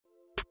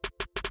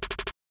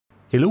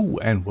Hello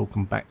and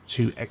welcome back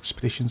to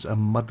Expeditions, a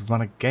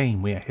MudRunner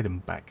game. We are heading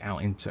back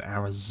out into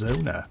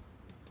Arizona.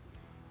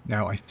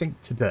 Now I think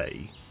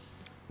today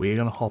we're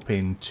going to hop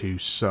into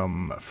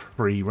some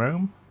free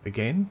roam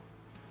again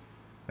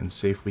and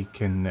see if we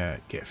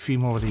can get a few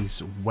more of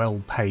these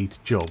well-paid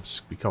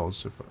jobs,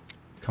 because if I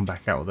come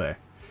back out of there,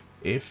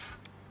 if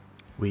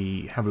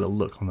we have a little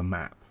look on the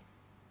map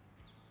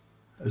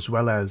as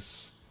well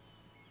as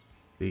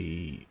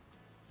the...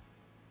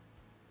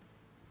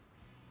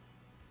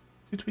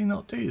 Did we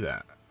not do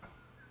that?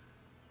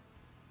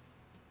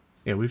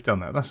 Yeah, we've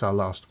done that. That's our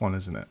last one,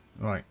 isn't it?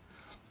 Right.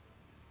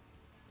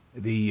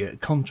 The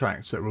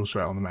contracts that are also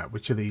out on the map,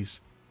 which are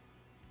these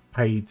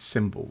paid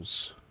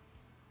symbols.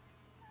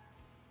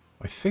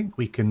 I think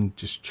we can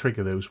just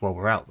trigger those while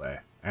we're out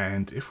there.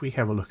 And if we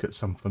have a look at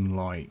something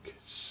like,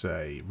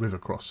 say, river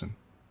crossing,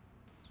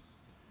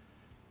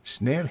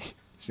 it's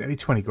nearly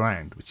 20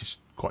 grand, which is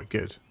quite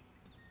good.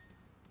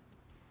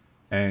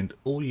 And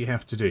all you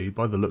have to do,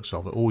 by the looks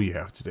of it, all you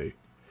have to do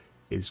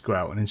is go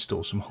out and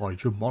install some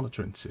hydro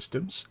monitoring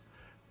systems.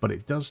 But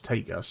it does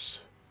take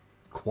us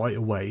quite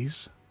a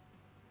ways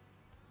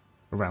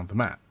around the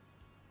map.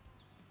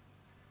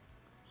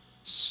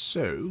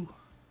 So,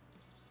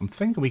 I'm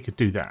thinking we could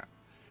do that.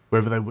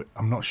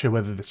 I'm not sure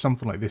whether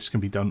something like this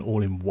can be done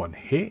all in one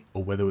hit,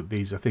 or whether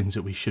these are things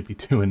that we should be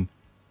doing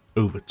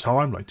over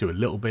time, like do a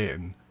little bit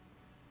and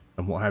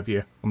what have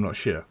you. I'm not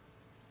sure.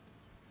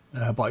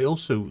 But I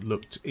also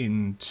looked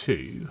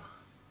into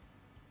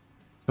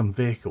some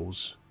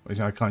vehicles,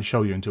 which I can't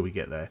show you until we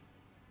get there.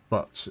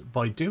 But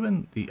by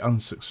doing the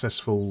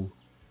unsuccessful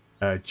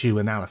due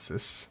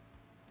analysis,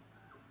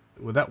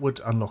 well, that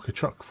would unlock a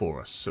truck for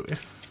us. So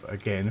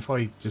if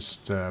I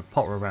just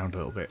potter around a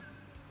little bit,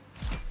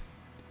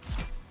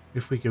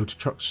 if we go to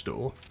truck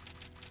store,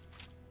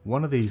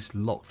 one of these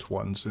locked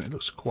ones, and it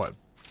looks quite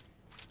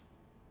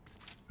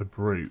a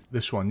brute.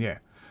 This one, yeah,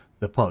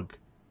 the pug.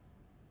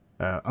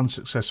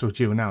 Unsuccessful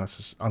due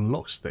analysis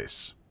unlocks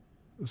this.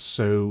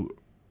 So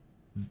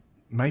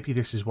maybe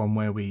this is one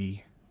where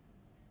we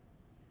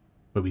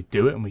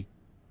do it and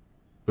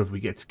whether we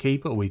get to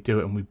keep it or we do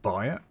it and we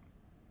buy it.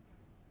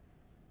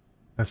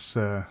 That's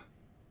yeah,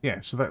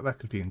 so that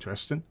could be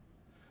interesting.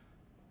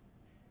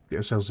 Get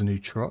ourselves a new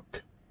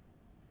truck.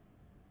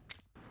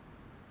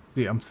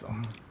 See, I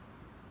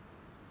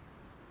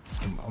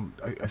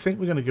think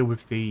we're going to go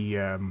with the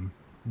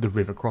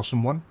river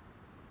crossing one.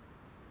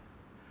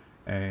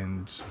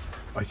 And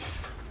I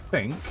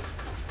think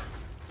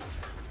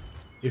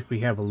if we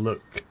have a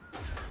look,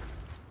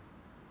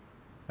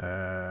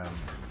 so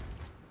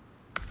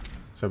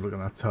look at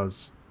our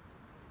TUS,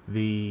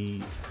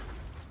 the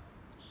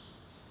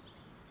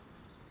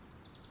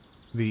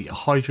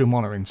hydro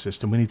monitoring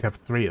system, we need to have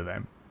 3 of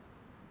them,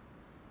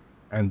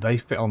 and they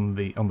fit on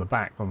the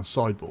back, on the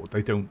sideboard.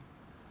 They don't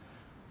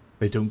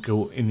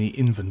go in the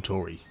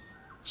inventory.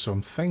 So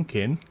I'm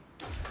thinking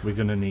we're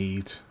going to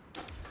need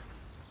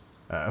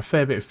a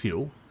fair bit of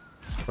fuel.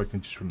 If I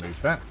can just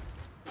remove that,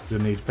 we'll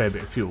need a fair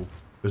bit of fuel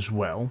as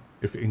well,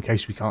 in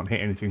case we can't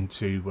hit anything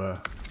to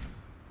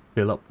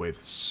fill up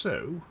with.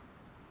 So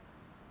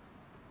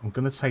I'm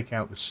going to take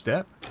out the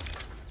step.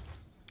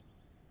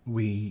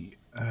 We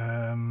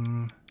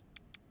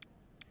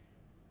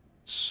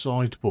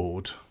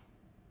sideboard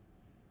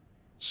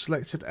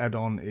selected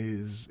add-on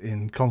is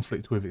in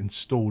conflict with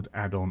installed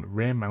add-on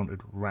rear mounted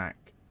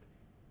rack.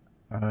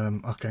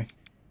 Okay.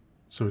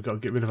 So we've got to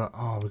get rid of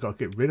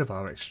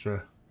our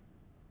extra.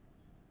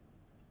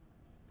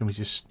 Can we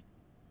just...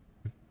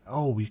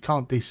 Oh, we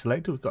can't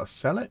deselect it. We've got to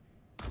sell it.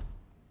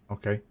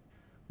 Okay.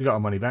 We got our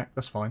money back.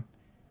 That's fine.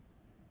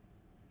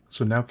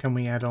 So now can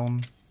we add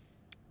on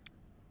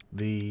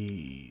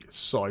the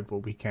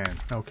sideboard? We can.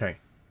 Okay.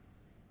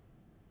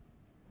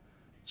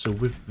 So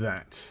with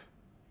that,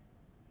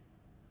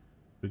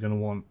 we're going to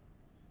want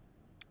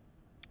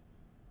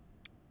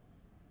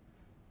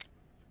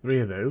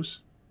 3 of those.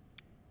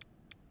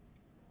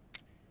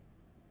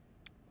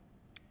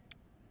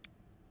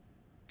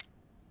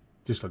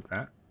 Just like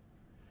that.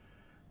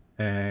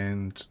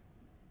 And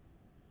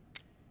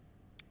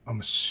I'm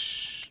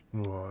assuming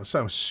I'm going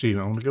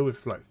to go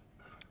with like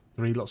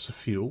 3 lots of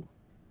fuel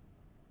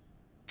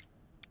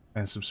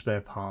and some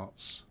spare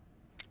parts,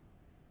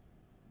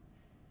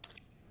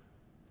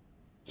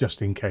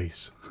 just in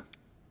case.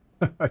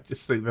 I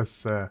just think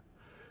that's going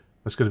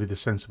to be the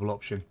sensible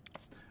option.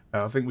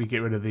 I think we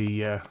get rid of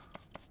the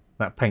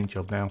that paint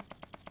job now.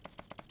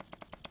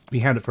 We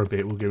had it for a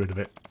bit. We'll get rid of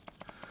it.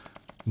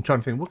 I'm trying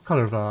to think, what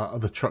colour have our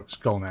other trucks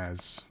gone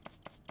as?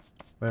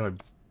 They're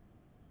like,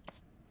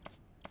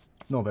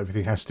 not that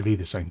everything has to be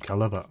the same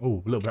colour, but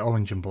oh, a little bit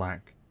orange and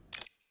black.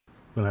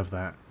 We'll have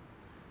that.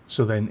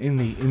 So then in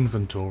the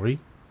inventory,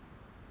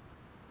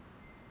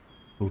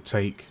 we'll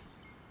take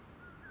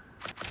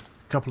a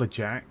couple of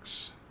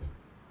jacks,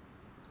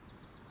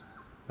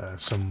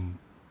 some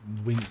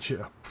winch.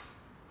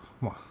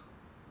 Well,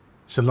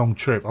 it's a long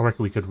trip. I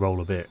reckon we could roll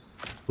a bit.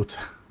 We'll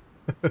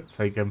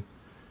take them.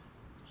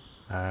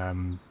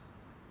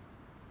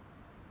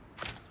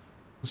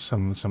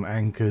 Some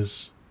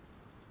anchors,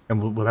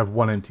 And we'll have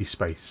one empty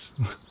space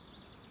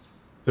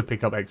to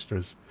pick up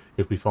extras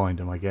if we find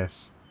them, I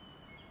guess.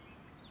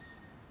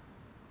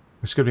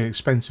 It's going to be an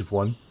expensive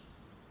one.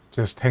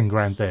 Just 10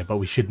 grand there, but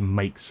we should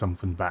make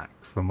something back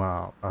from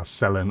our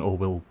selling, or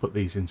we'll put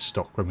these in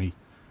stock when we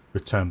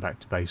return back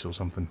to base or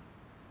something.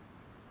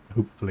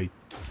 Hopefully.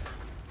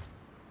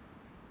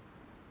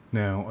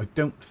 Now, I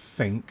don't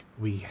think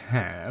we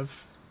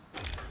have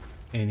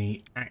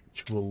any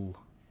actual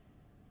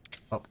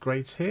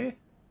upgrades here.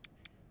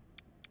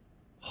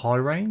 High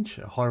range,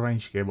 a high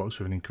range gearbox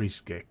with an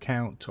increased gear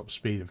count, top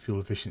speed and fuel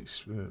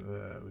efficiency.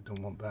 We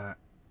don't want that.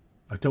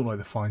 I don't like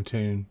the fine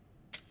tune.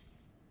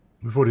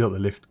 We've already got the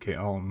lift kit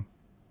on.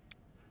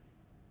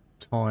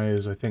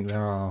 Tyres, I think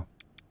there are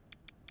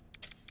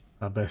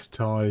our best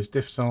tyres.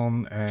 Diffs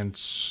on and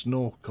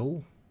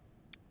snorkel.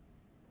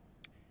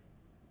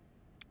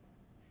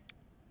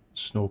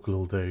 Snorkel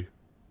will do.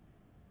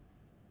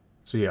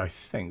 So yeah, I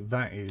think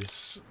that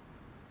is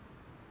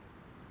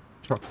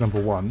truck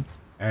number 1.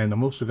 And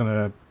I'm also going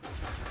to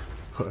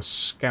put a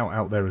scout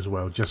out there as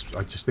well. I just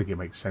think it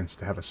makes sense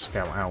to have a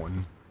scout out,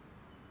 and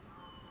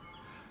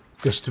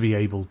just to be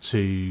able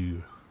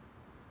to,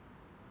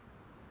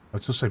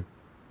 I'd also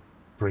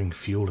bring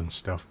fuel and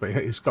stuff, but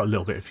it's got a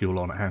little bit of fuel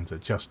on at hand,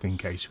 just in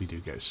case we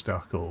do get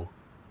stuck or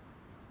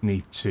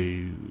need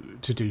to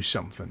do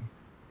something.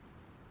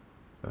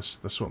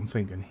 That's what I'm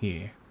thinking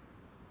here.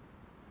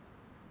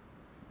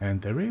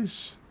 And there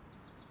is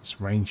this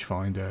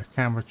rangefinder,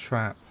 camera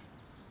trap,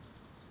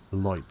 the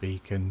light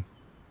beacon.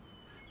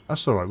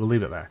 That's alright, we'll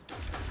leave it there,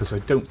 because I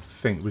don't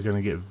think we're going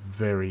to get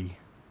very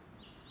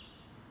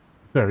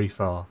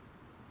far,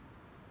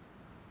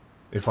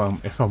 if I'm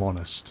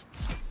honest.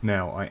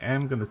 Now, I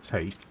am going to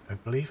take, I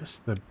believe it's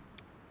the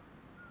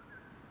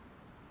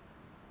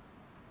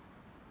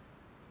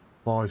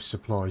 5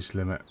 supplies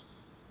limit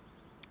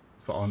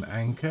for on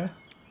anchor.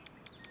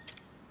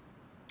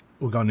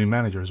 We've got a new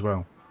manager as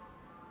well.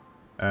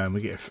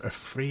 We get a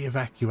free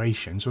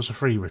evacuation, so it's a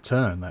free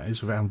return, that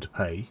is, without having to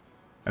pay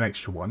an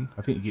extra one.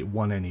 I think you get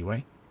one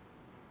anyway.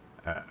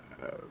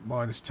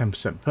 Minus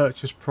 10%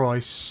 purchase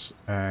price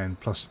and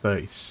plus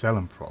 30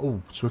 selling price.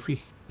 Oh, so if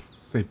we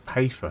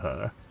pay for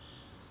her,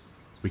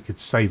 we could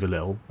save a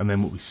little, and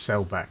then what we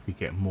sell back we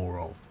get more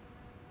of.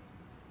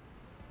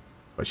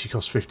 But she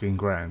costs 15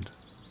 grand.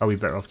 Are we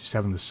better off just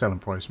having the selling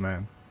price,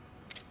 man?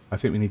 I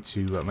think we need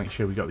to make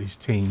sure we got these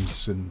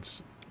teams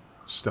and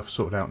stuff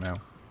sorted out now.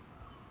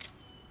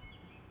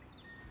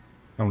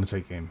 I want to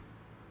take him.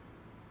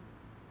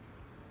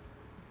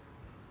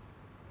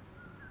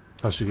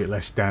 Plus we get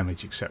less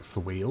damage except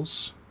for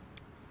wheels.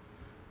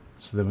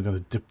 So then we're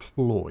going to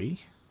deploy.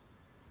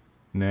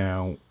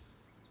 Now,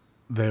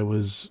 there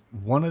was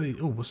one of the...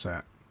 Oh, what's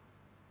that?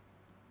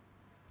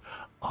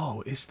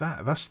 Oh, is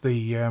that? That's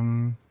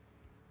the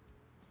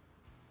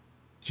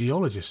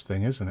geologist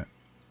thing, isn't it?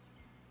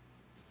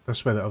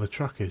 That's where the other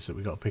truck is that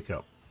we got to pick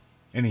up.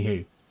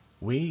 Anywho,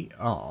 we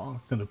are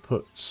going to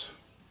put...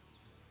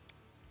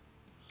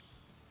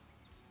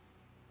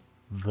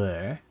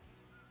 there.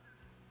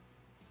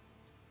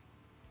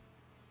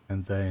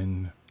 And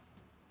then...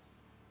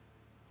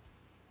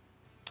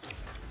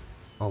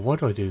 Oh, why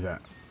do I do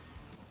that?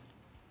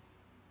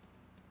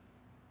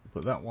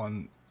 Put that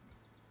one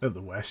at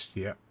the west,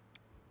 yeah.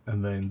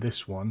 And then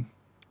this one,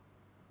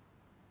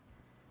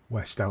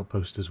 west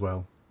outpost as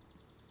well.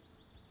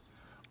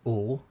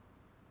 Or...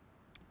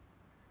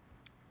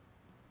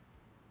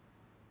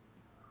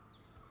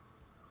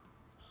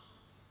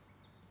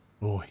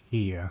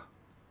 here.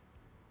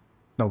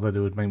 Not that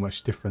it would make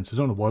much difference. I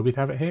don't know why we'd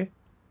have it here.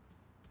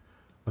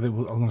 I think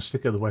I'm going to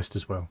stick it at the west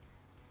as well.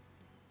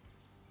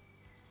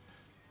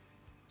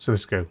 So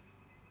let's go.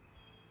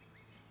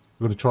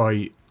 We're going to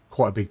try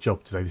quite a big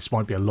job today. This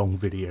might be a long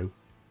video.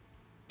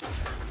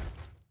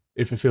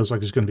 If it feels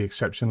like it's going to be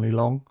exceptionally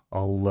long,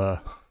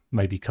 I'll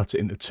maybe cut it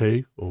into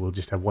 2, or we'll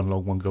just have one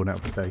long one going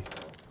out today.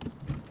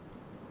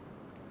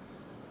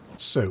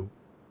 So,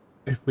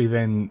 if we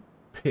then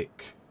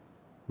pick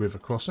river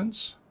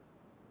crossings...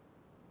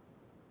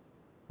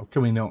 Oh,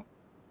 can we not...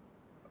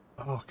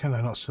 Oh, can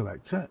I not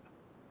select it?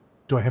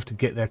 Do I have to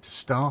get there to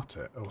start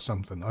it or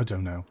something? I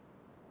don't know.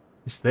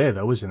 It's there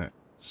though, isn't it?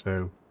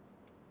 So...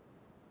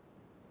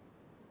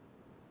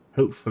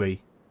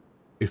 hopefully,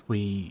 if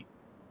we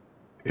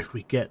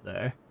get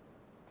there...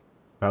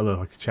 That'll look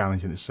like a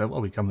challenge in itself. Oh,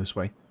 we come this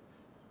way.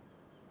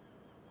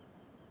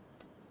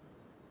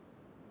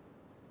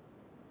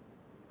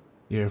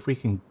 Yeah, if we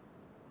can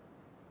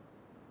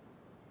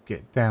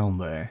get down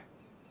there...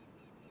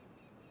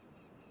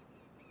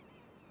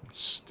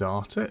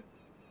 start it.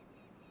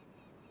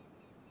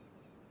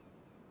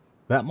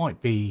 That might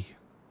be...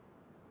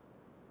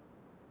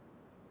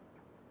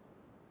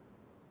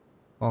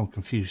 Oh, I'm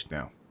confused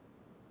now.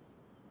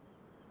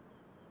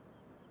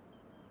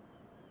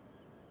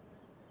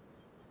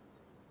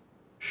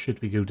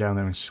 Should we go down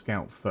there and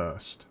scout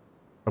first?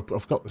 I've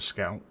got the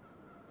scout.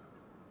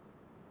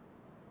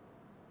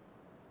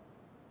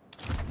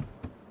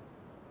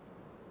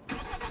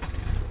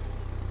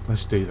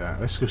 Let's do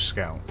that. Let's go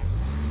scout.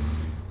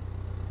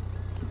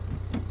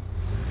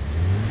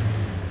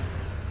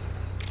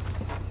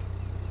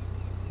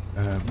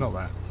 Not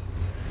that.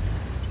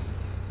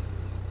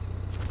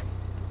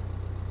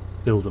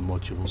 Builder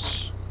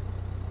modules.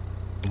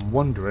 I'm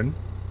wondering,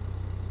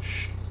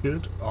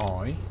 should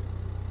I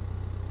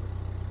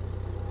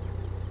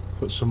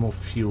put some more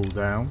fuel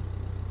down?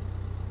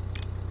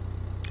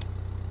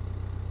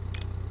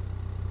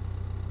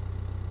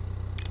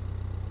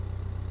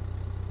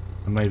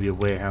 And maybe a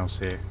warehouse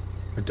here.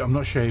 I'm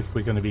not sure if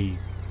we're going to be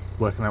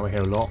working that way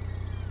here a lot.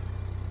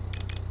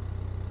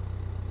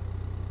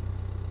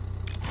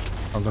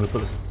 I'm going to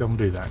put the... Don't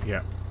do that,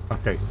 yeah.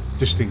 Okay,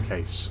 just in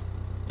case.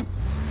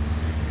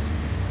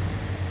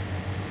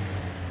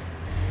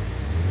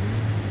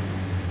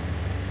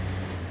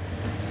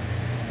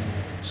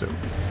 So,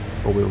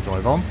 four-wheel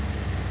drive on.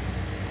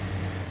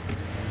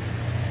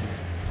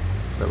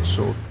 Little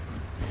sword.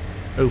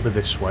 Over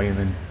this way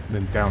and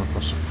then down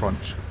across the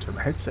front. Just going to turn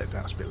my headset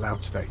down. It's a bit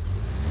loud today.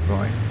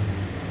 Right.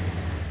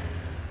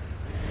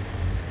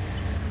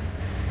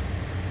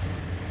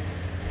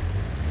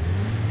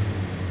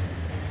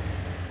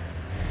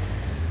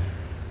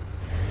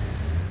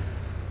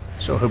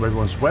 So I hope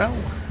everyone's well.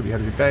 Hope you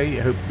had a good day.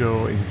 I hope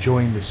you're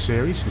enjoying the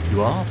series. If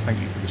you are, thank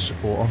you for the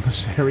support on the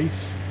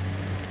series.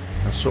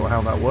 That's sort of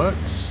how that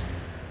works.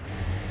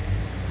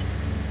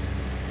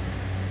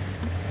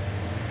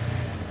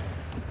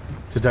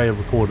 Today of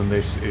recording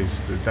this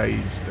is the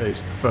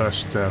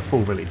first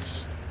full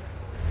release.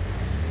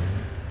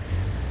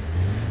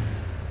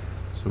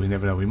 So we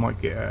never know, we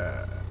might get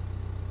a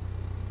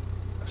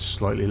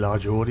slightly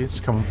larger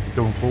audience going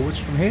forwards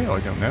from here, I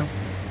don't know.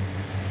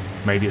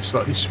 Maybe it's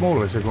slightly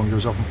smaller as everyone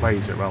goes off and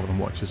plays it rather than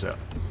watches it.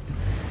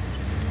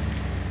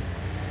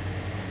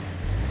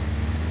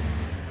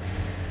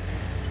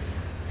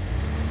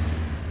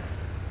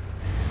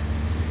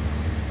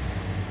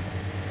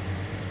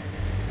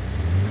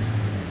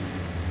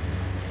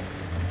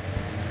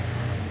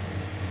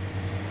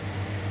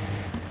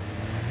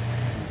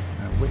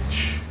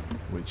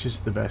 Which is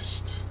the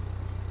best?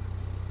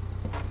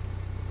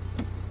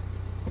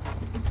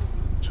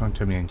 Try and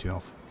turn the engine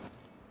off.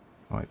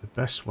 Right, the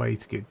best way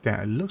to get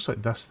down. It looks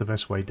like that's the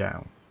best way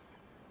down.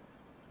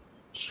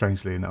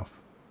 Strangely enough.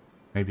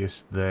 Maybe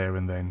it's there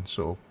and then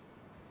sort of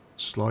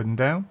sliding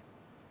down.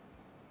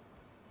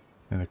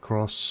 And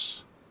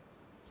across.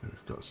 So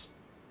we've got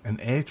an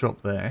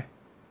airdrop there.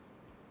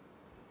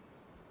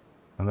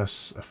 And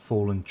that's a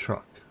fallen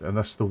truck. And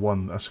that's the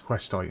one, that's a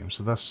quest item.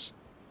 So that's...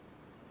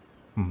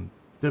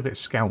 do a bit of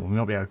scouting. We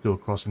might be able to go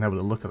across and have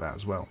a look at that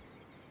as well.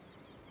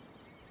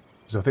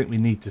 Because I think we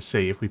need to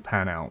see, if we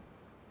pan out,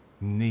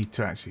 we need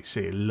to actually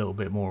see a little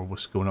bit more of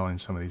what's going on in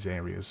some of these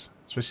areas.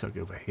 Especially like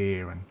over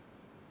here, and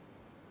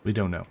we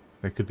don't know.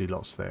 There could be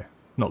lots there.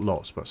 Not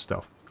lots, but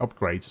stuff.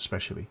 Upgrades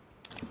especially.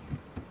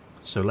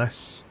 So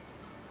let's,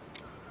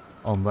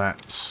 on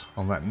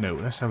that note,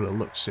 let's have a little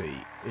look, see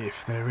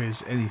if there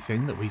is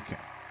anything that we can...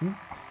 Ooh.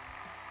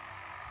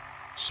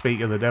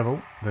 Speak of the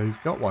devil, they've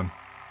got one.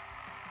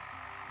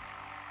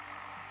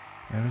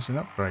 There is an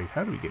upgrade.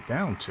 How do we get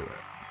down to it?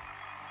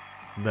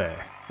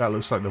 There. That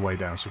looks like the way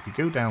down. So if we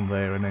go down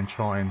there and then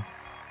try and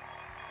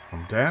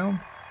come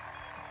down,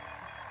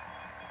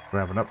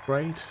 grab an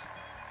upgrade.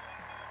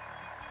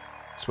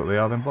 That's what they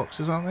are, them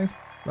boxes, aren't they?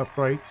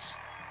 Upgrades.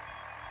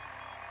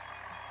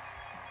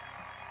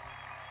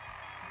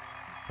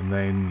 And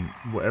then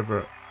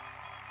whatever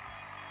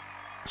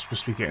I'm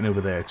supposed to be getting over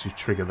there to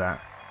trigger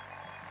that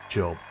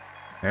job.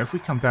 Now if we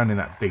come down in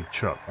that big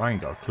truck, I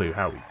ain't got a clue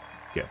how we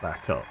get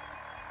back up.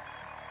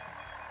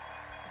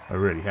 I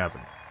really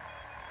haven't.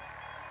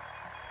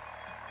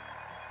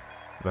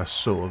 That's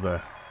sort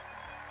of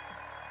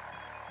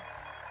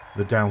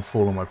the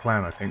downfall of my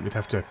plan, I think. We'd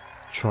have to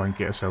try and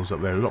get ourselves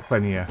up there. We've got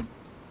plenty of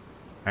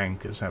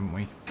anchors, haven't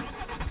we?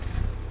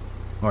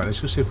 Right, let's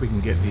go see if we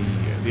can get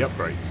the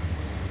upgrades.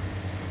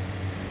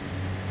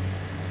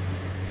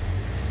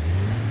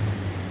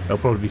 There'll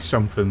probably be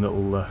something that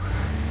will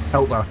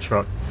help our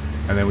truck,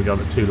 and then we got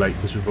it too late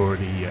because we've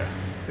already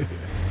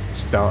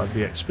started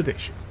the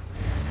expedition.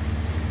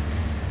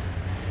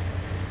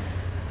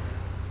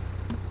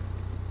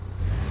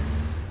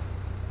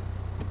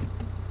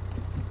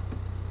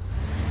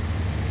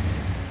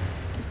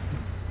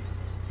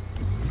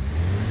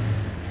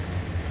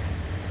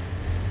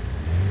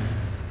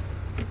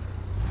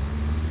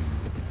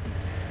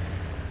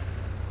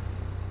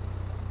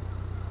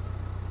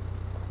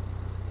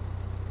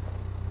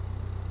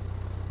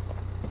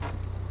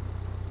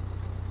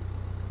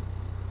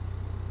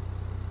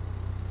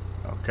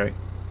 Okay,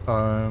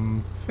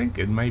 I'm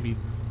thinking maybe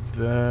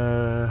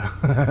the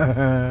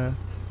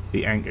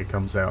anchor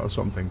comes out. That's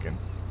what I'm thinking.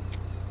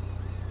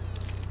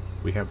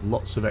 We have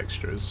lots of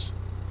extras,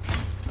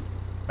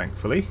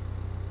 thankfully,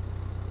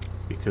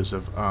 because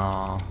of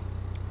our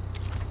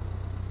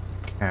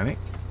mechanic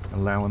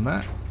allowing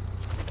that.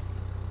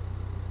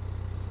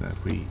 So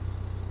if we...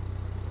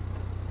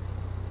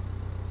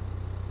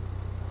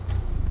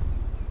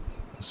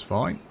 That's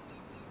fine.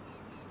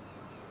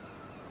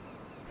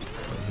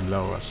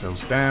 Lower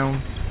ourselves down.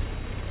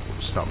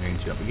 We'll start the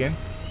engine up again.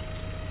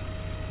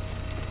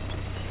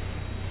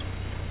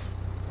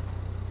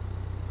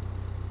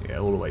 Yeah,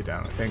 all the way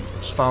down, I think.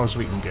 As far as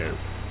we can go.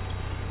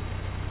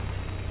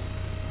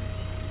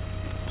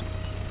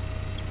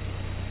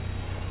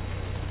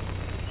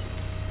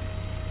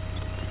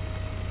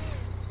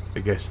 I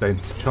guess then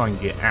to try and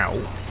get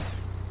out,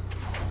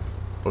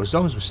 or as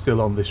long as we're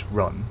still on this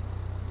run,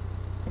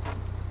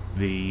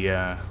 the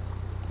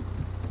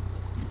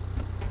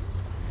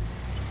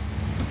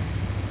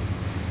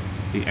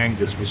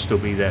anchors will still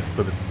be there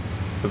for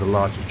the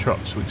larger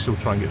trucks, so we can still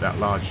try and get that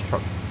large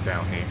truck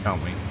down here,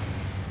 can't we?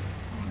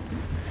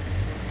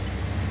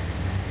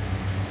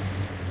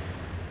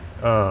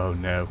 Oh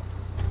no.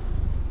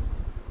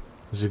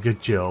 It's a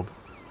good job.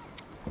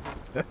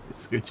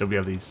 It's a good job we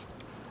have these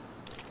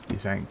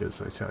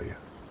anchors, I tell you.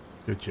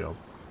 Good job.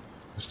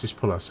 Let's just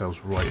pull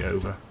ourselves right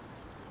over.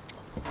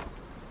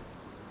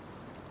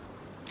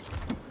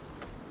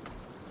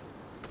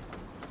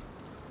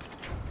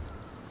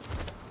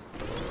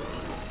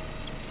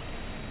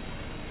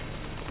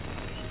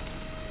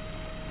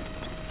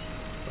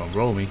 Come on,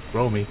 roll me,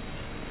 roll me.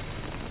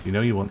 You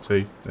know you want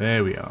to.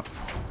 There we are.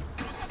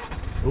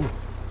 Ooh.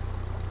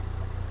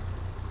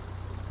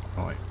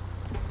 Right.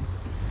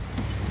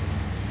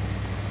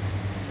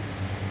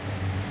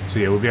 So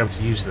yeah, we'll be able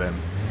to use them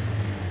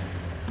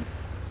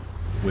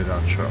with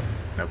our truck.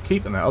 Now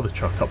keeping that other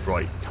truck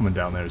upright coming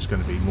down there is going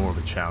to be more of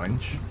a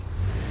challenge.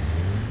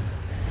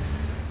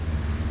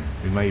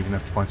 We may even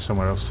have to find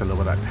somewhere else to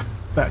lower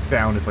that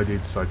down if I do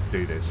decide to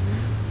do this.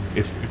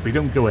 If we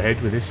don't go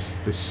ahead with this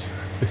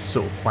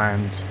sort of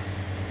planned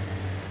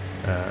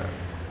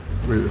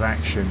route of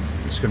action,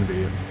 it's going to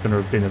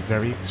have been a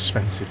very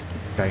expensive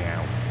day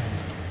out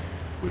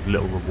with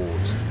little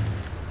reward.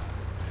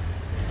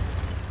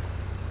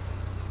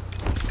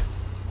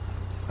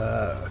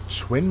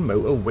 Twin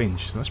motor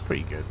winch, so that's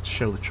pretty good.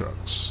 Show the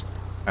trucks,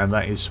 and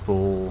that is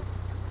for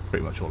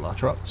pretty much all our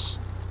trucks.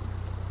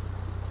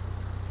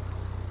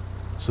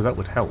 So that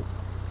would help.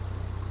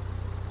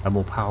 A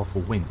more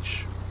powerful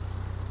winch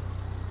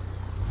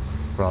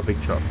for our big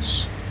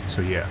trucks.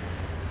 So yeah,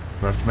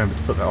 we'll have to remember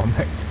to put that on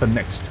for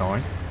next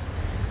time.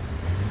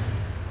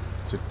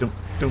 So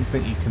don't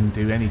think you can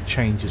do any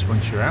changes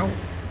once you're out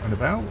and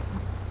about,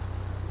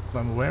 that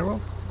I'm aware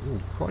of. Oh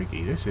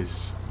crikey, this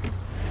is...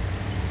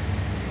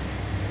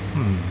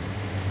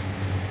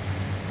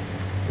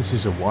 This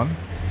is a 1.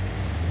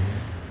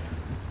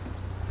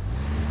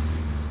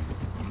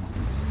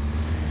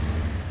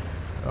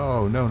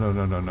 Oh, no.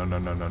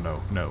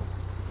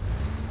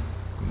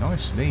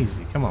 Nice and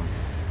easy, come on.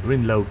 We're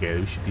in low gear,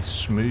 we should be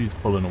smooth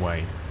pulling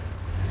away.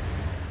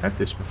 Had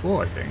this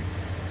before, I think.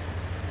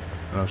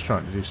 And I was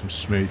trying to do some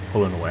smooth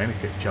pulling away and it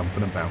kept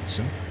jumping and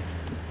bouncing.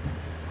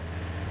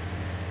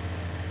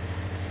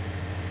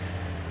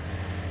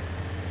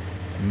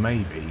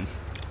 Maybe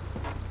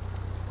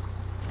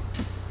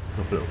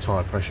got a little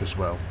tyre pressure as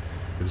well.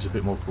 Give us a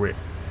bit more grip,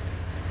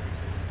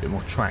 a bit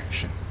more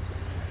traction.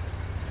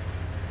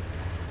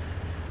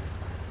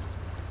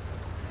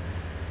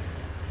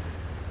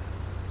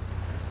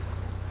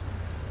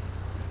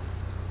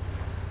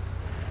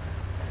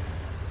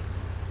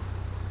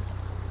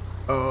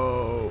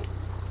 Oh,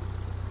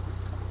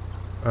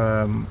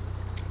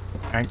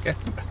 anchor.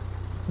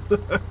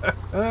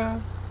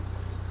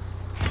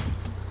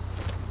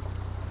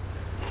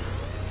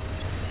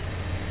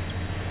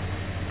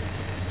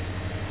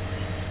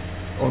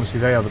 Honestly,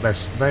 they are the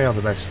best. They are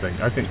the best thing.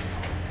 I think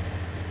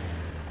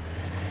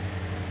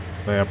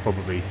they are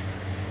probably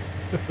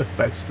the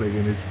best thing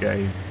in this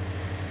game.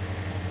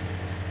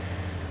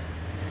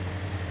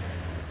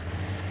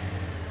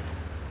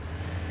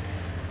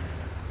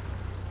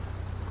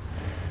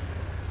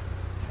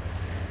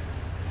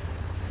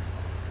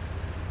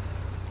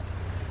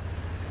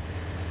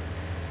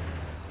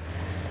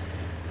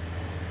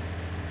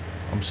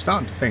 I'm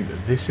starting to think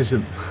that this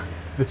isn't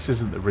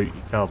the route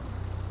you come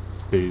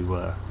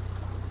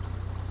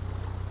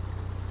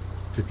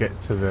to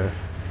get to the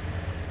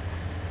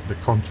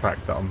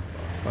contract that I'm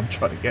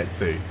trying to get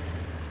to.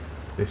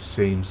 This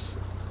seems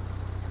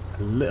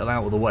a little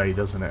out of the way,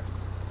 doesn't it?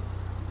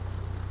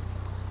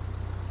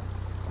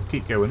 I'll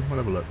keep going, we'll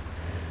have a look.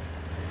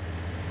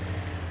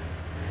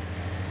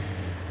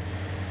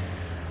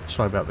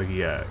 Sorry about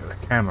the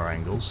camera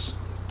angles.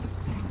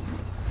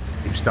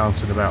 Keeps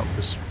dancing about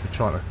because we're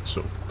trying to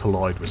sort of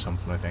collide with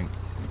something, I think.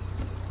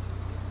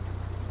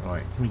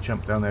 Right, can we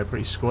jump down there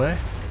pretty square?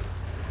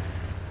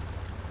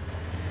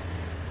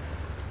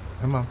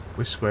 Come on,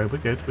 we're square, we're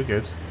good, we're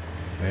good.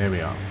 There we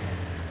are.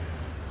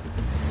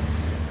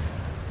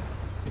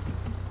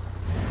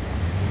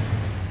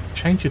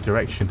 Change of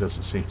direction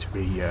doesn't seem to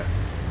be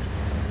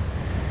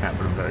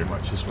happening very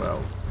much as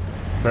well.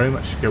 Very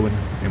much going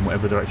in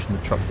whatever direction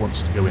the truck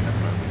wants to go in at the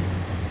moment.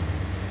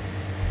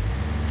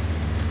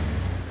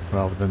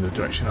 Rather than the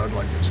direction I would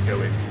like it to go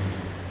in.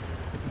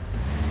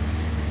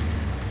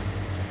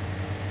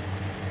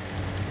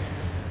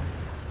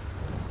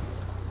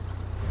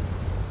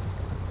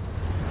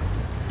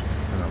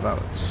 That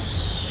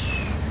looks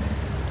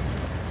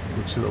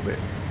a little bit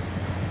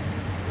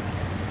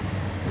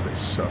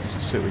sus.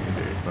 Let's see what we can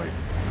do. Right.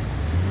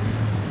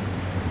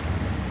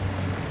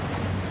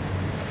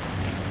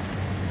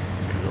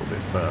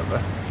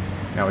 further.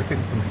 Now I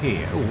think from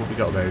here... Oh, what we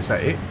got there? Is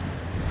that it?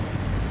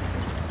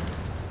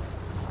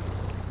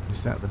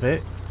 Is that the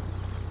bit?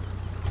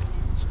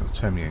 Just got to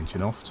turn the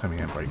engine off, turn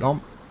the handbrake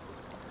on.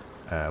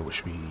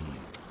 Which we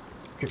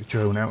get the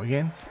drone out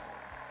again.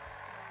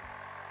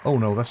 Oh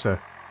no, that's a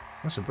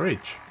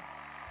bridge.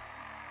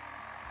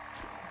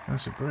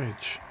 That's a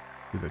bridge.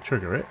 Did they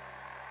trigger it?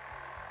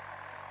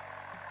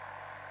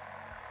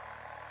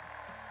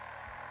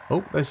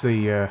 Oh, there's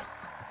the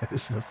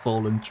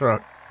fallen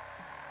truck.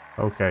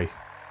 Okay.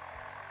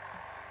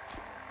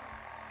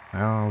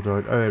 How do I...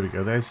 Oh, there we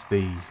go. There's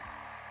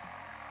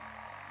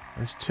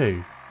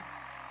two.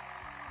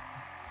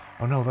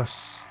 Oh no,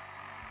 that's...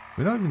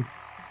 We're not even...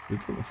 We're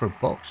looking for a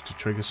box to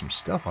trigger some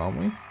stuff, aren't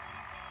we?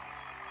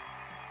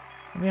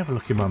 Let me have a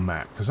look in my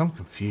map, because I'm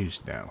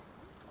confused now.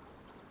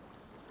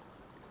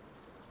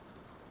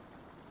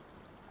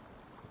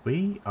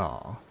 We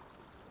are...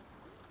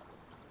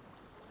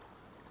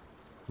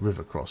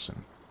 River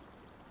crossing.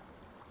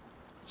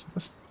 So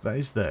that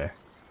is there.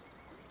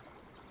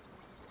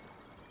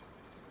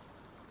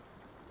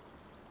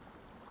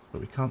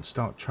 But we can't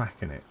start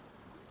tracking it.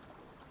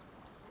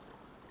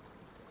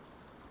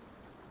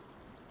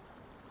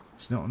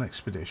 It's not an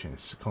expedition,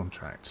 it's a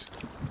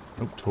contract.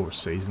 Oh,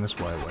 tourist season, that's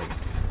way away.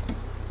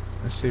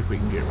 Let's see if we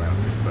can get around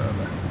a bit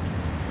further.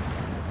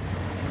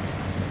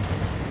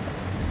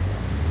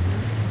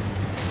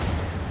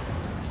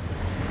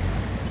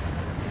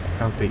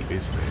 How deep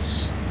is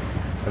this?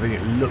 I think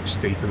it looks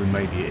deeper than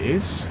maybe it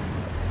is.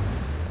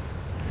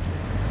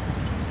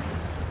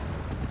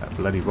 That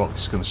bloody rock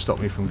is going to stop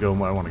me from going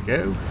where I want to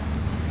go.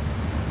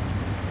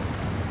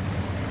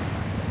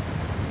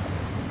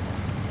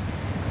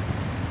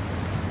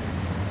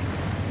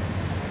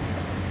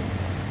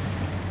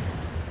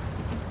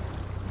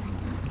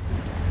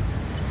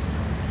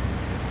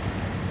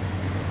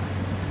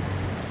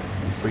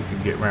 If we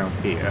can get round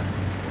here,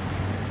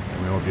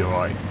 then we will be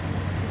alright.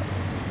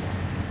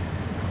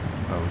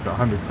 Oh, we've got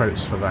 100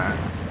 credits for that.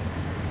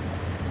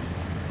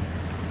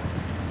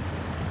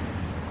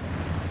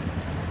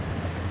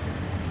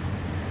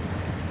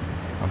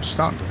 I'm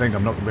starting to think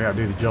I'm not going to be able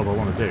to do the job I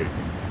want to do.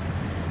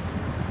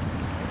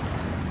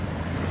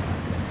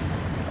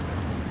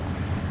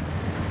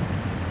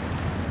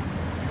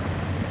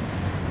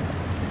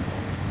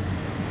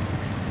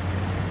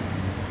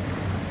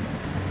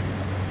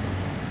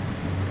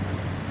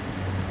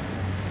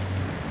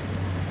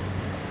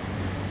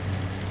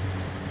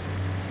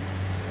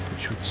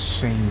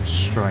 Seems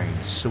strange.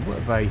 So what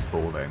are they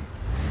for then?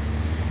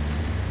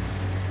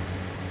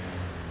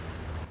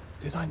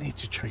 Did I need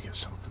to trigger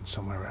something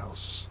somewhere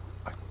else?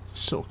 It's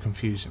sort of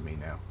confusing me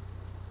now.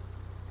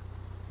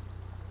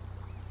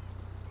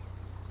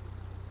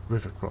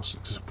 River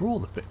crossing, because I brought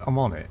the bit. I'm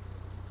on it.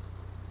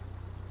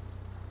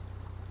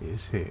 It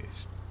is here.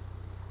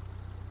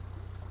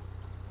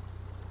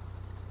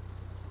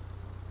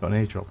 Got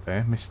an airdrop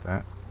there. Missed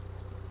that.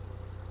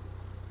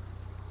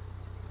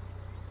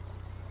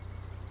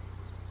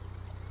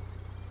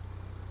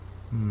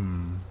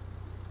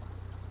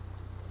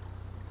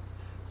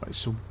 Right,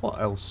 so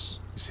what else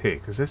is here?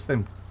 Because there's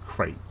them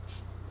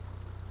crates.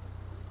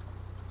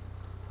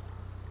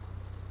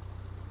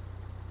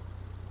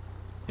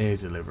 Air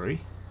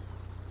delivery.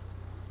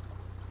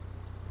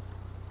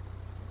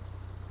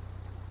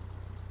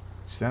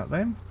 Is that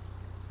them?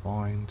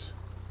 Find.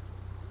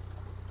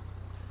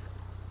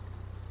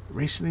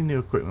 Recently new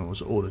equipment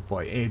was ordered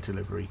by air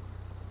delivery,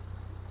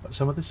 but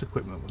some of this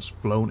equipment was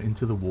blown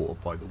into the water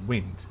by the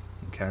wind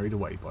and carried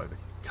away by the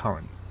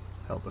current.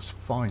 Help us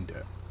find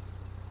it.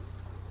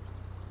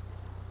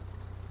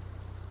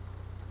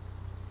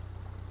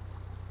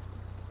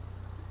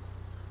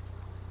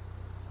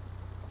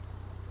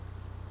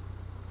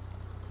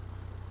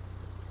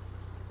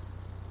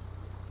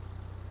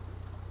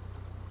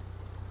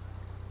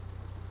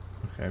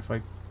 Okay, if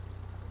I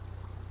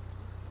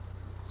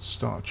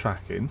start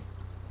tracking,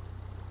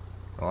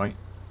 right.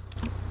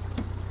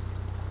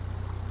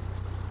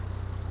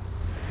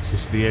 Is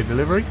this the air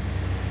delivery?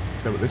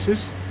 Is that what this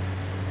is?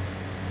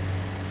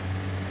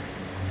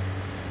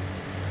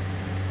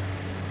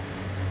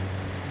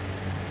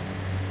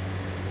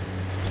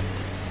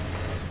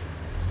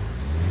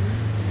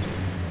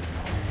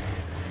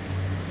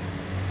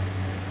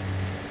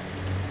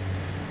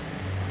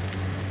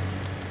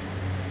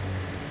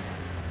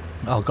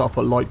 Oh, I've got to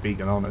put light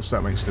beacon on it, so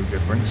that makes no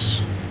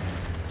difference.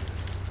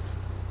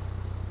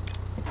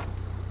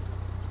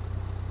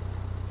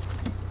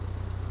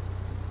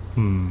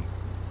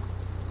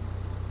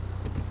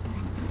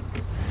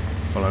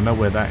 Well, I know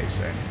where that is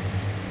then.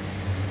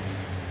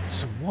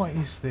 So what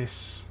is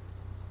this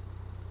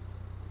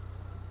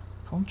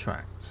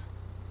contract?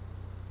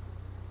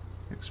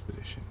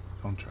 Expedition.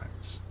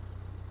 Contracts.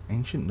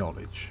 Ancient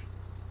knowledge.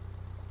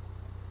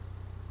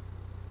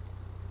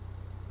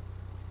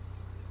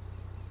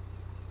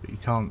 But you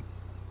can't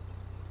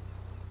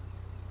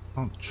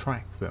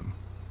track them.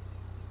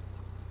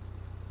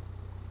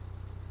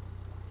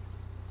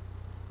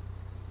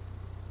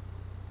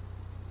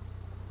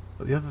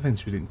 But the other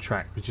things we didn't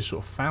track, we just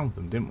sort of found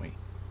them, didn't we?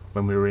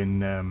 when we were in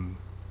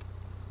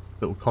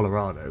little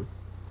Colorado.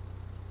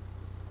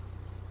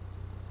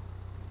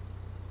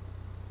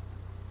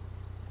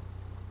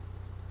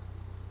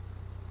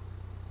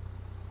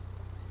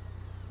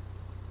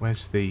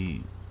 Where's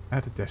the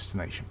add a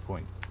destination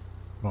point?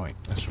 Right,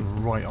 that's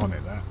right on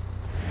it, that.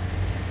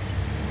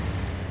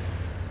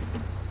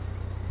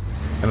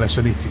 Unless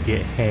I need to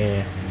get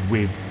here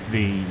with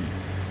the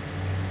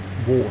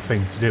water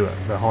thing to do it,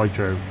 the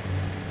hydro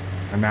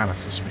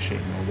analysis machine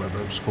or whatever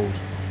it was called.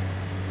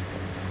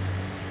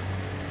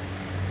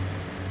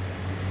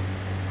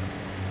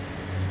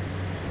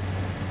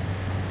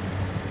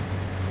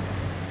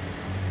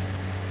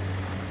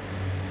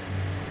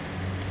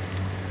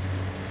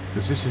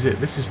 Because this is it,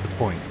 this is the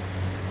point.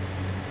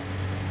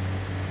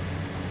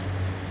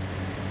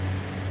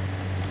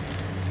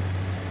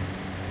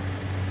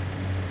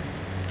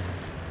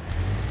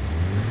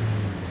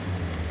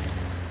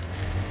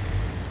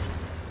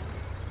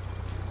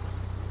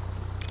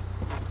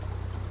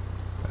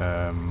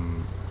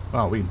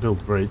 Well, we can build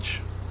a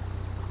bridge.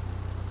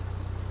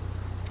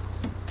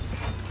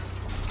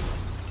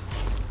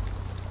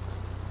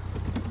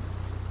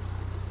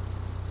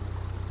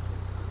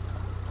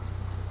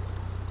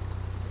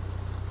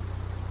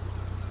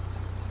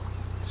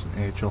 There's an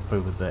airdrop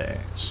over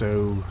there.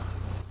 So,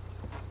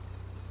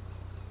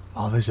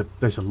 oh, there's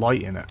a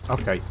light in it.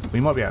 Okay, we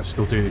might be able to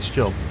still do this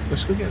job.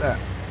 Let's go get that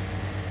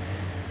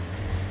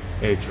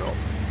airdrop.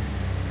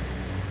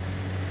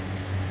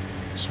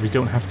 So we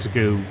don't have to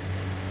go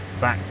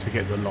back to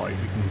get the light,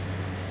 we can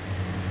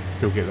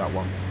go get that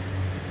one.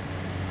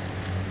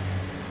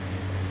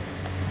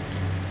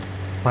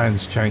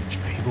 Plans change,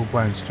 people,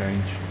 plans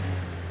change.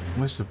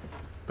 Where's the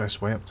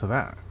best way up to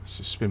that? Let's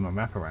just spin my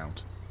map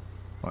around.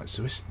 Right,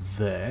 so it's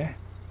there.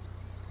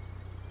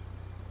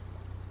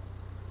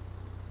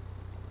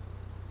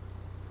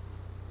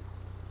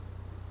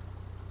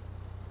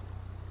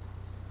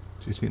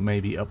 Do you think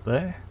maybe up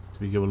there?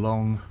 Do we go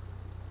along?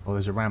 Oh,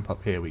 there's a ramp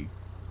up here. We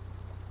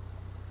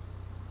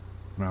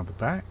around the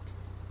back.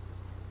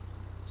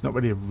 It's not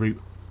really a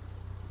route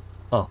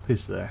up,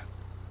 is there?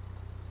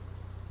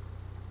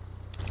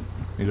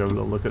 You go have a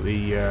little look at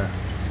the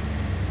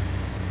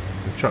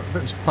truck.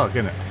 There's a plug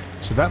in it.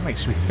 So that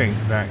makes me think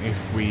that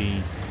if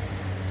we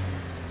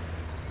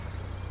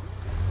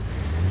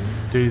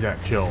do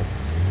that job,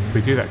 if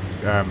we do that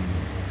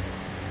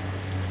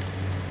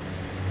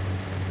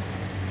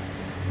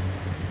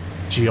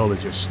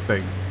geologist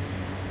thing,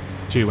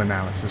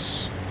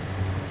 geoanalysis,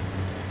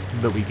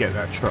 that we get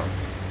that truck.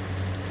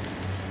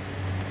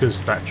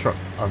 Because that truck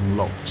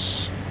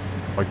unlocks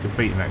by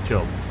completing that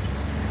job.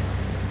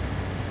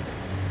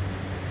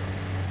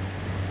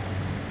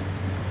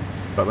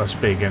 But that's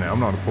big, innit? I'm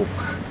not going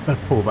to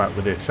pull that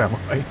with this, am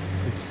I?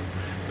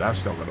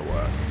 That's not going to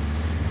work.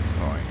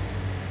 Right.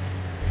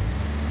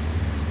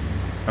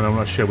 And I'm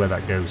not sure where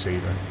that goes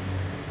either.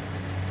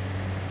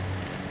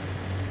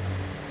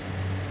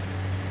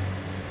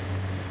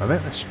 I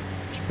think that's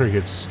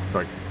triggered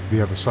like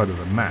the other side of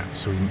the map,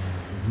 so we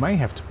may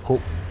have to pull.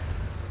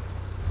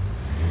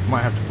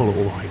 Might have to pull it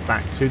all the way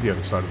back to the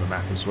other side of the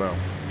map as well.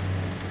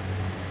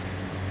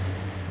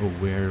 Oh,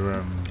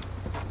 we're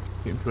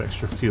getting through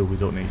extra fuel we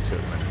don't need to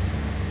at the minute.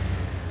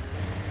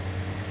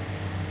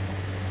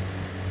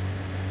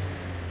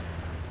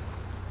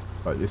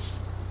 Like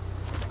this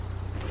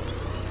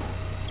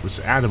was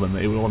adamant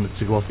that it wanted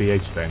to go off the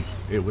edge then.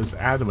 It was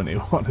adamant it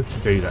wanted to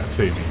do that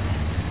to me.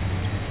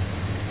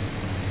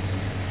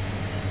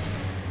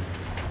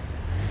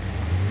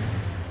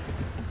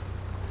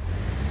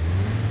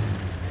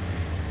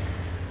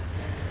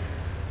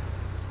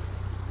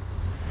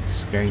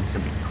 This game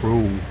can be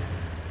cruel.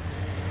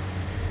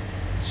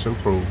 So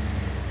cruel.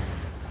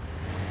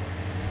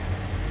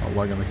 Not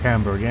like on the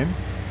camber again.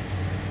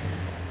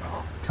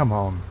 Oh, come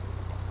on.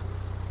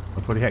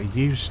 I've already had to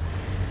use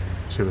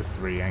 2 or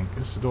 3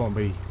 anchors, so I don't want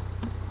to be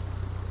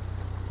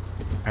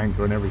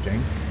anchoring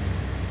everything.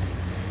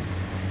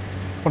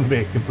 I want to be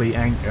a complete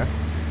anchor.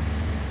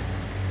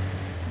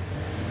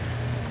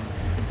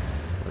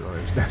 Well,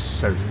 it was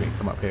necessary for me to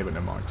come up here, but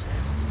never mind.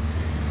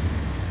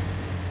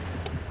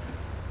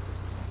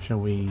 Shall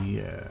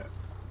we...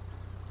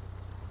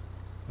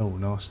 Oh,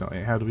 no, it's not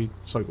it. How do we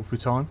cycle through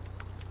time?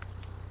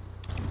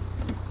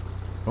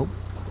 Oh,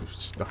 we've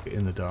stuck it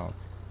in the dark.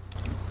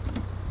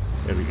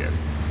 There we go.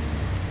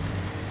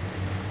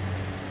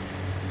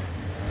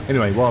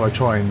 Anyway, while I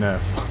try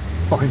and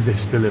find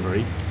this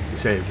delivery,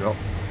 this airdrop,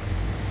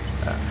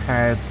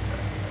 had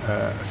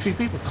a few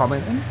people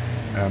commenting,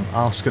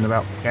 asking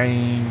about the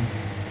game.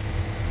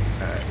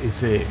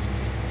 Is it...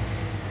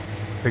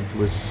 I think it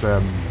was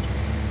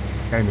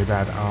Gamer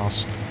Dad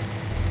asked,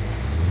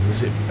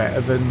 is it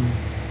better than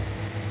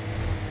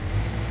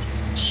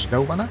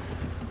SnowRunner?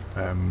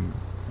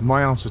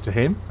 My answer to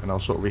him, and I'll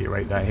sort of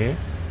reiterate that here,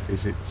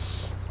 is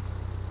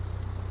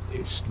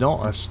it's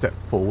not a step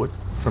forward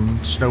from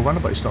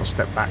SnowRunner, but it's not a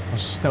step back from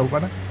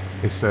SnowRunner.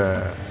 It's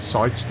a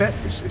sidestep.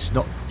 It's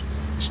not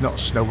a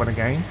SnowRunner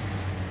game,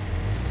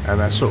 and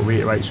that sort of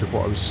reiterates with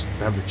what I was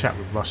having a chat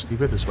with Rusty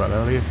with as well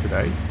earlier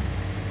today.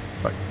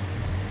 Like,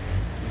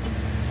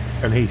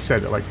 and he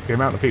said like the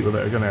amount of people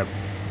that are going to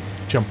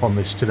jump on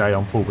this today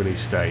on full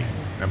release day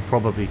and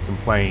probably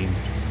complain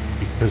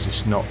because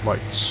it's not like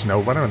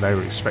SnowRunner and they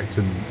were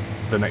expecting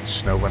the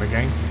next SnowRunner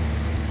game.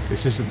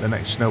 This isn't the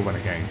next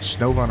SnowRunner game.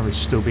 SnowRunner is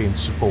still being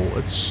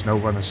supported.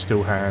 SnowRunner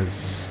still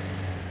has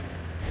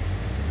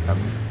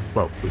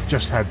well, we've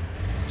just had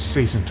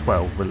season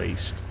 12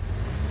 released,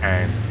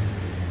 and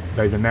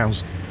they've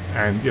announced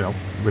and, you know,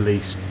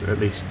 released at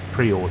least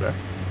pre-order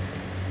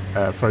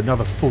for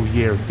another full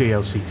year of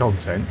DLC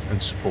content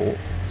and support.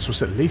 So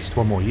it's at least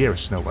one more year of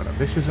SnowRunner.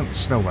 This isn't a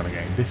SnowRunner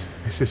game. This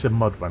is a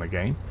MudRunner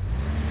game.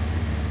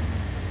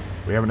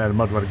 We haven't had a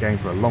MudRunner game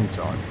for a long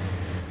time,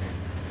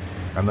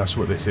 and that's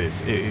what this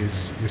is.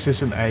 This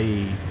isn't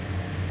a.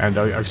 And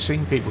I've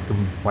seen people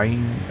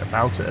complain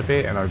about it a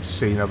bit, and I've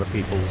seen other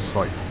people's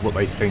like what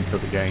they think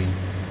of the game.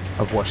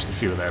 I've watched a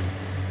few of them,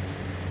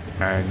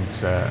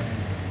 and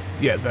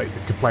yeah, the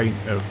complaint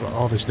of,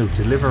 oh, there's no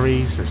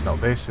deliveries, there's not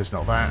this, there's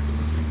not that.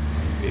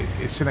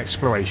 It's an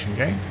exploration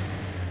game.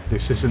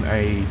 This isn't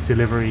a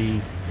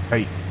delivery,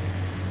 take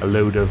a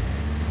load of,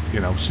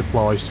 you know,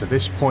 supplies to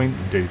this point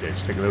and do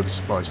this, take a load of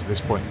supplies to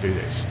this point and do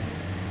this.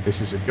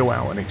 This is a go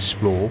out and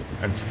explore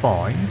and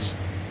find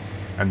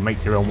and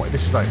make your own way.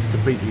 This is like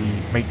completely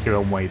make your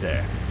own way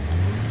there.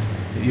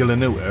 You'll have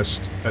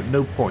noticed at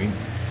no point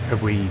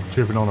have we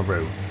driven on a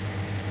road.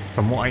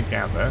 From what I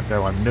gather, there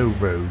are no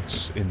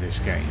roads in this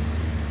game.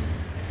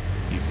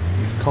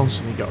 You've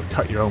constantly got to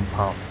cut your own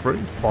path through,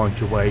 find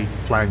your way,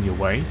 plan your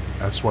way.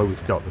 That's why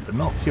we've got the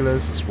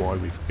binoculars, that's why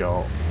we've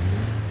got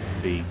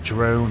the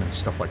drone and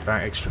stuff like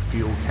that, extra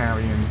fuel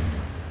carrying.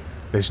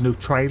 There's no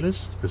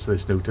trailers because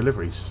there's no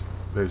deliveries.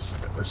 There's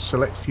a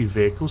select few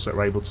vehicles that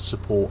are able to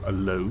support a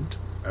load,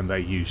 and they're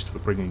used for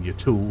bringing your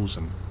tools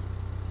and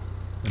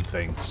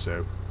things.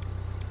 So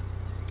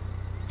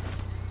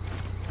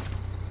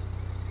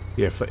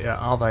yeah,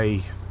 are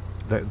they?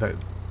 That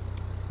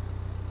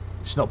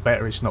it's not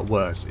better, it's not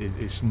worse.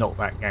 It's not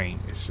that game.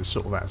 It's just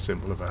sort of that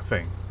simple of a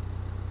thing.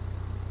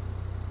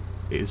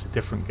 It is a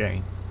different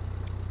game.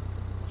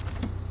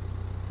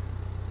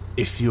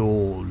 If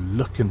you're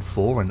looking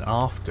for and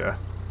after,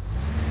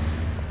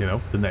 you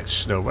know, the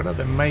next SnowRunner,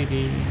 then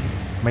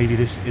maybe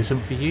this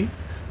isn't for you.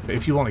 But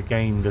if you want a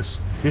game that's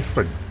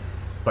different,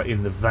 but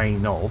in the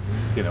vein of,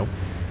 you know,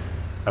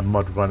 a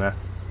MudRunner,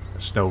 a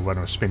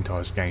SnowRunner, a Spin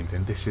Tires game,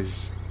 then this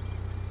is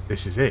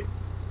it.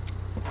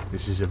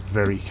 This is a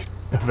very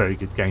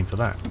good game for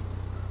that.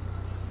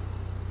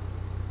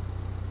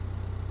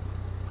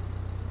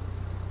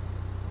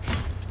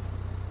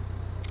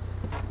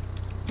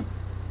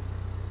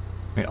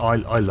 I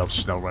love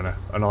SnowRunner,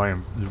 and I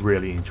am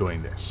really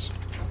enjoying this,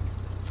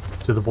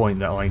 to the point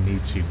that I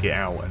need to get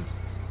out and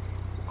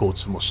record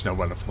some more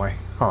SnowRunner for my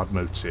hard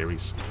mode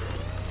series.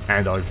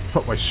 And I've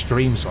put my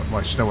streams on,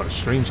 my SnowRunner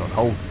streams on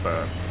hold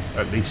for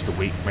at least a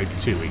week, maybe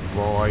 2 weeks,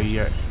 while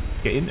I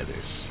get into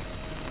this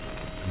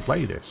and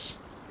play this.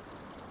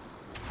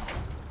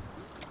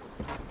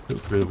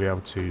 Hopefully we'll be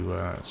able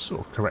to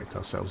sort of correct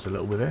ourselves a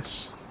little with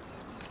this.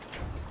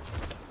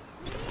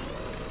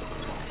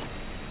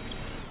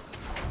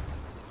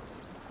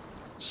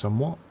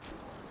 Somewhat.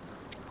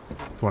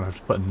 Do I have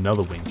to put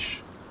another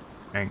winch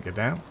anchor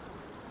down?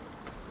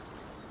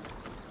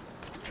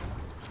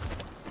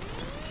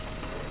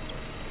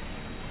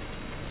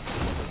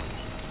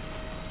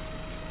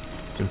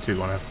 Don't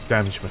want to have to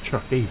damage my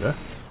truck either.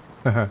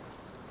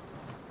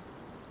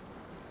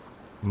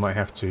 Might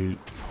have to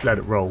let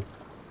it roll.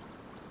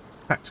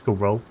 Tactical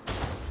roll.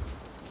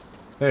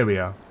 There we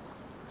are.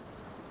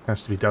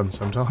 Has to be done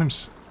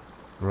sometimes.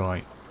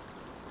 Right.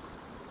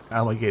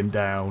 How am I getting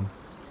down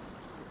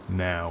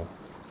now?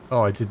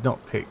 Oh, I did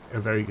not pick a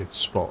very good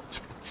spot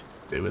to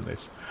be doing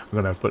this. I'm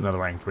going to have to put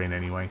another anchor in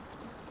anyway.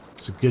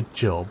 It's a good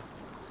job.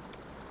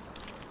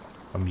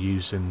 I'm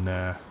using...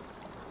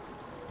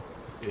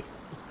 it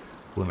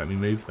won't let me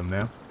move them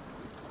now.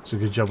 It's a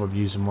good job I'm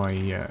using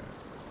my...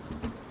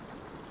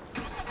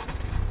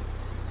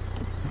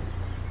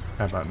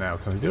 How about now?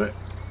 Can I do it?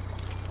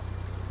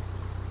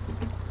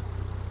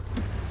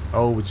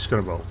 Oh, we're just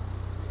going to roll.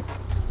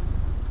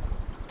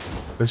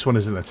 This one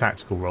isn't a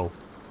tactical roll.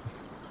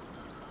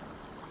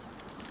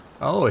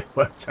 Oh, it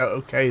worked out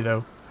okay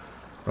though.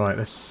 Right,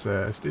 let's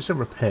do some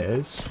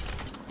repairs,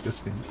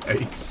 just in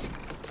case.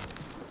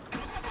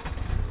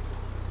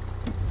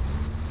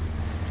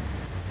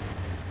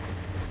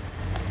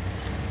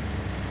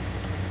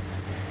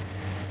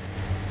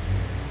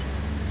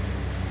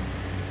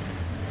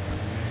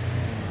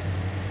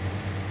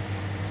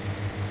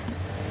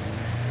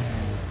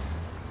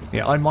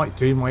 Yeah, I might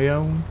do my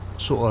own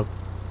sort of,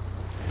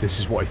 this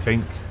is what I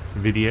think,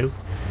 video,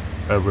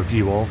 a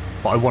review of,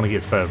 but I want to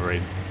get further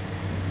in.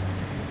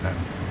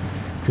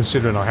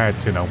 Considering I had,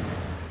 you know,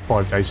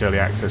 5 days early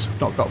access,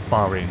 I've not got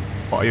far in,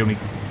 but I only,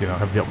 you know,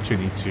 have the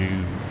opportunity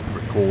to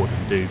record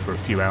and do for a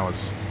few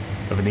hours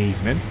of an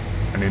evening,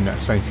 and in that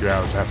same few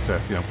hours I have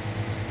to, you know,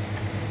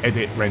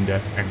 edit,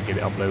 render, and get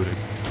it uploaded.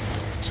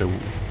 So,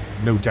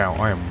 no doubt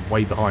I am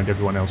way behind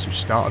everyone else who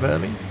started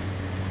early.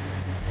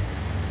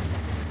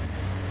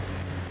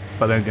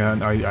 But then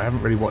again, I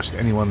haven't really watched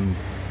anyone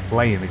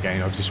playing the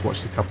game. I've just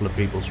watched a couple of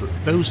people's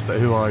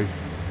who I've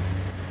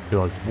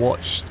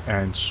watched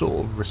and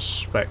sort of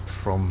respect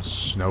from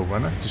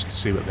SnowRunner, just to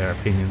see what their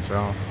opinions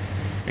are.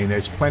 I mean,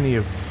 there's plenty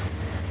of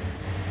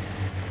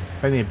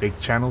big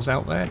channels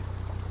out there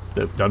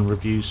that have done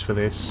reviews for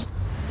this,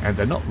 and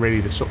they're not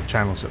really the sort of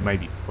channels that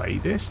maybe play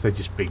this. They're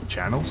just big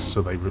channels,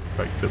 so they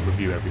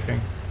review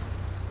everything.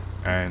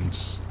 And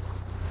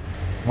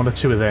one or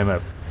two of them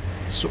are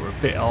sort of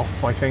a bit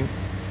off, I think.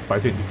 But I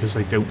think because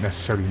they don't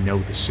necessarily know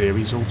the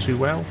series all too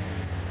well.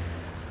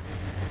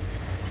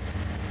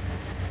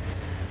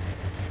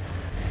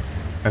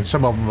 And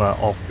some of them are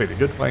off in a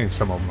good way, and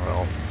some of them are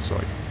off,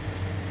 sorry,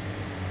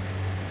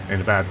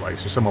 in a bad way.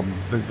 So some of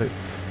them,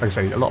 like I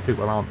say, a lot of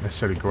people aren't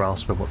necessarily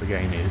grasping what the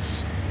game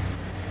is,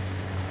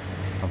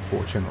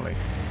 unfortunately.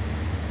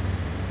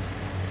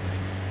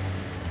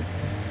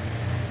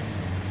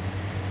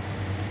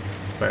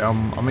 But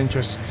I'm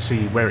interested to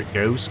see where it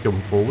goes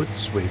going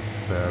forwards with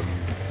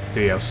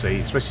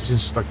DLC, especially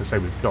since, like I say,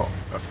 we've got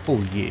a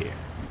full year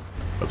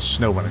of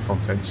SnowRunner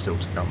content still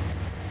to come.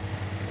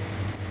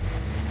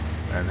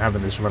 And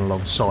having this run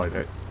alongside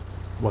it,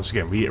 once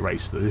again,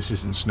 reiterates that this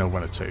isn't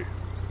SnowRunner 2.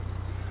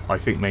 I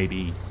think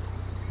maybe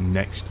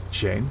next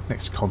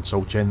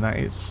console gen that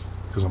is,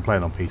 because I'm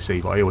playing on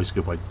PC, but I always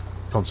go by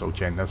console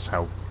gen. That's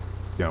how,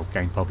 you know,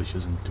 game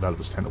publishers and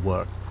developers tend to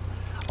work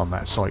on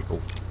that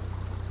cycle.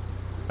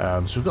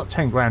 So we've got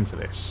 10 grand for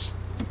this,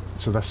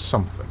 so that's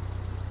something.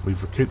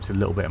 We've recouped a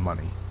little bit of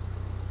money.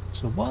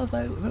 So what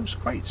are those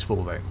crates for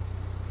then?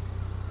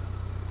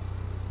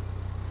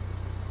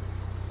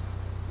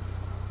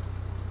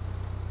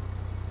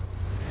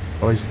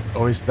 Or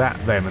is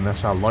that them, and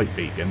that's our light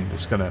beacon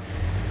that's going to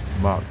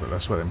mark that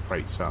that's where them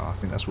crates are? I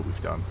think that's what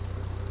we've done.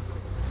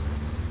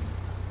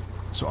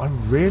 So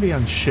I'm really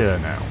unsure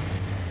now,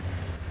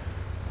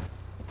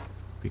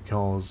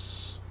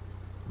 because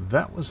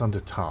that was under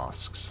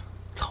tasks.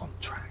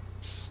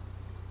 Contracts.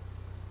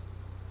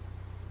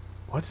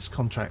 Why does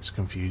contracts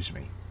confuse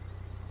me?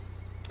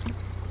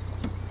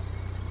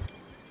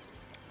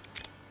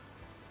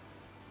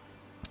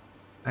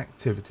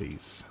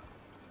 Activities.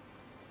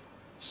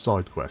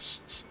 Side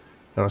quests.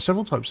 There are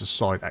several types of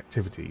side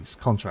activities.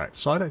 Contracts.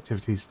 Side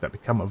activities that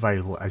become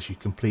available as you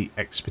complete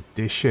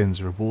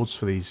expeditions. Rewards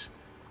for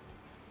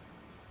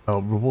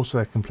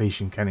their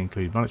completion can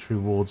include monetary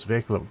rewards,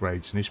 vehicle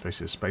upgrades, new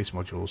spaces, space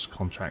modules.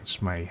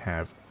 Contracts may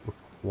have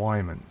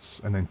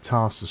requirements, and then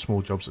tasks are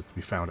small jobs that can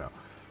be found out.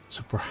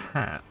 So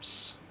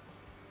perhaps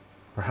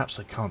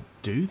I can't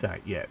do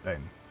that yet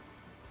then,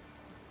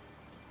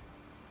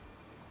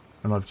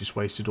 and I've just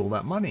wasted all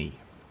that money.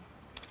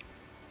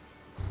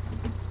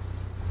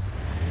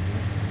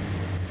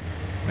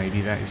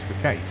 Maybe that is the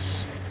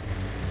case.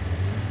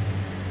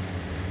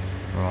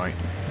 Right.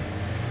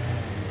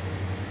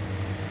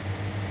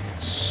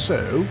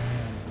 So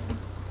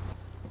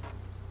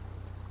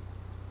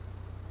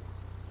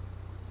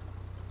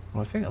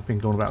well, I think I've been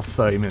going about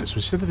 30 minutes. So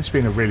instead of this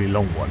being a really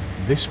long one,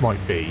 this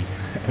might be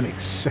an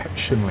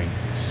exceptionally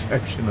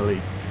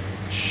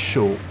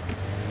short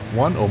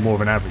one, or more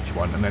of an average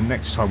one. And then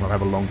next time we'll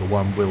have a longer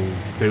one. We'll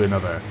do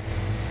another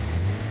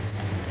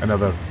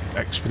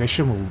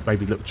expedition. We'll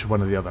maybe look to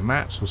one of the other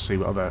maps. We'll see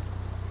what other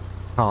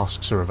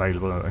tasks are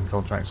available and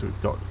contracts that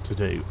we've got to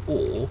do.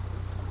 Or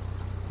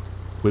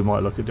we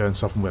might look at doing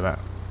something with that,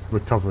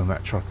 recovering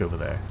that truck over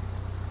there.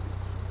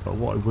 But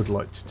what I would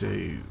like to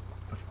do,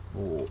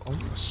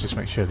 let's just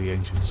make sure the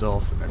engine's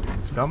off and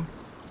everything's done.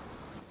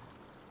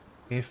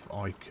 If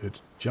I could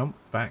jump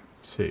back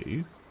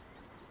to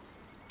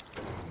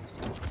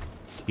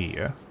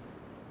here,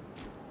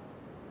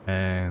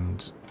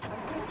 and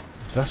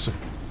that's a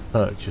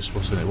purchase,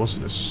 wasn't it?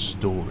 Wasn't a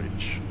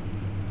storage.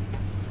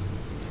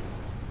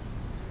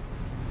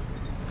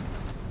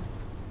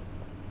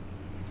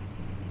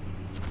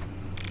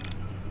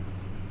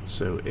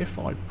 So if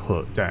I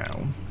put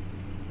down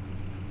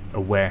a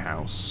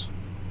warehouse,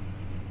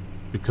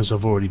 because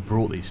I've already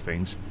brought these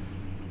things,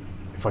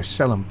 if I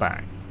sell them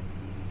back,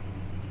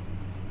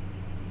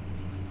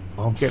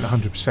 well, I'm getting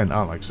 100%,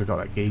 aren't I? Because I got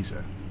that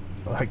geezer.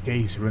 Got that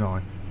geezer, and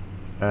I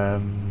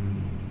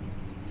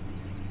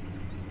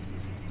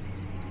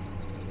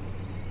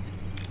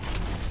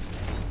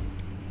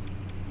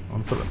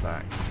want to put them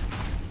back,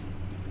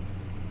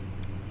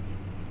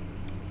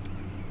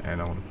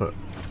 and I want to put.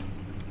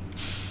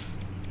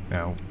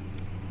 Now,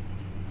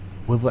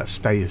 will that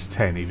stay as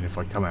 10 even if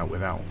I come out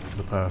without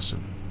the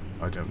person?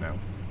 I don't know.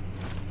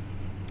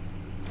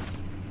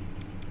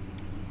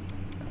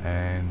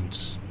 And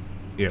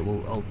yeah,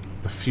 well,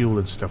 the fuel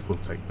and stuff we'll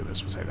take with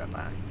us. We'll take that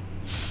back.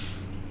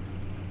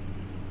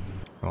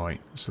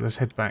 Right, so let's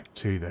head back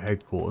to the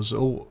headquarters.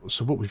 So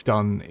what we've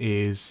done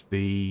is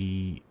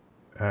the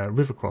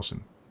river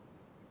crossing.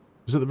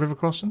 Was it the river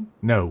crossing?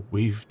 No,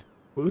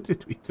 what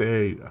did we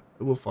do?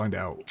 We'll find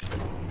out.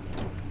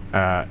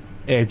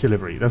 Air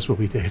delivery, that's what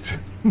we did.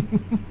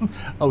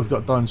 Oh, we've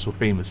got dinosaur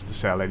femurs to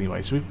sell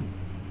anyway, so we've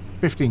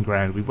 15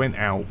 grand. We went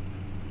out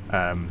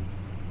and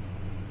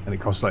it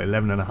cost like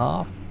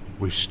 11.5.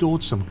 We've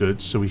stored some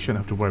goods, so we shouldn't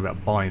have to worry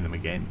about buying them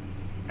again.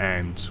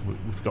 And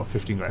we've got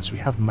 15 grand, so we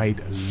have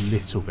made a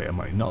little bit of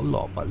money. Not a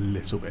lot, but a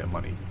little bit of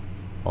money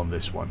on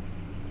this one.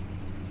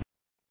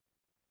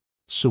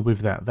 So with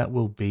that, that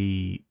will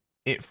be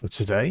it for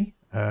today.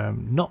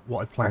 Not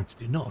what I planned to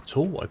do, not at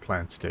all what I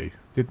planned to do.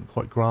 Didn't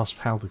quite grasp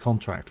how the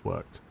contract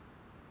worked.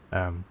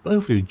 But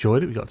hopefully you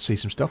enjoyed it. We got to see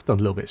some stuff, done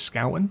a little bit of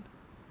scouting,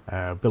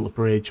 built a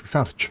bridge. We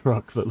found a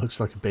truck that looks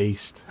like a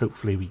beast.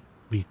 Hopefully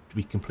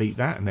we complete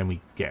that and then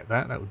we get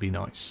that. That would be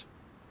nice.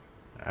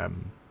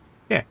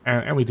 Yeah,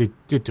 and we did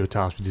do a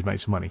task. We did make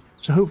some money.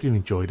 So hopefully you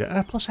enjoyed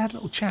it. Plus I had a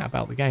little chat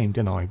about the game,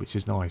 didn't I? Which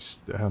is nice,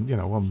 you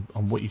know,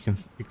 on what you can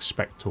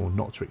expect or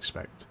not to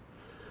expect.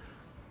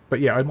 But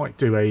yeah, I might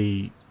do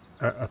a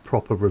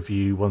proper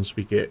review once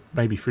we get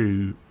maybe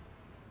through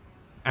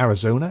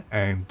Arizona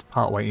and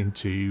partway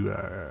into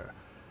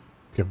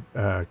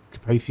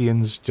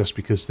Carpathians, just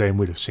because then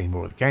we'd have seen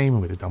more of the game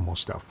and we'd have done more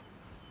stuff.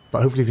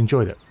 But hopefully you've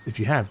enjoyed it. If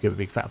you have, give it a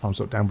big fat thumbs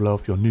up down below.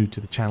 If you're new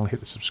to the channel, hit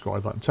the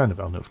subscribe button, turn the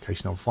bell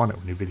notification on, find out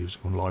when new videos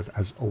are going live.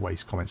 As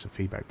always, comments and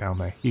feedback down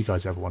there. You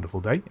guys have a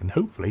wonderful day, and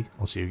hopefully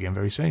I'll see you again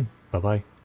very soon. Bye bye.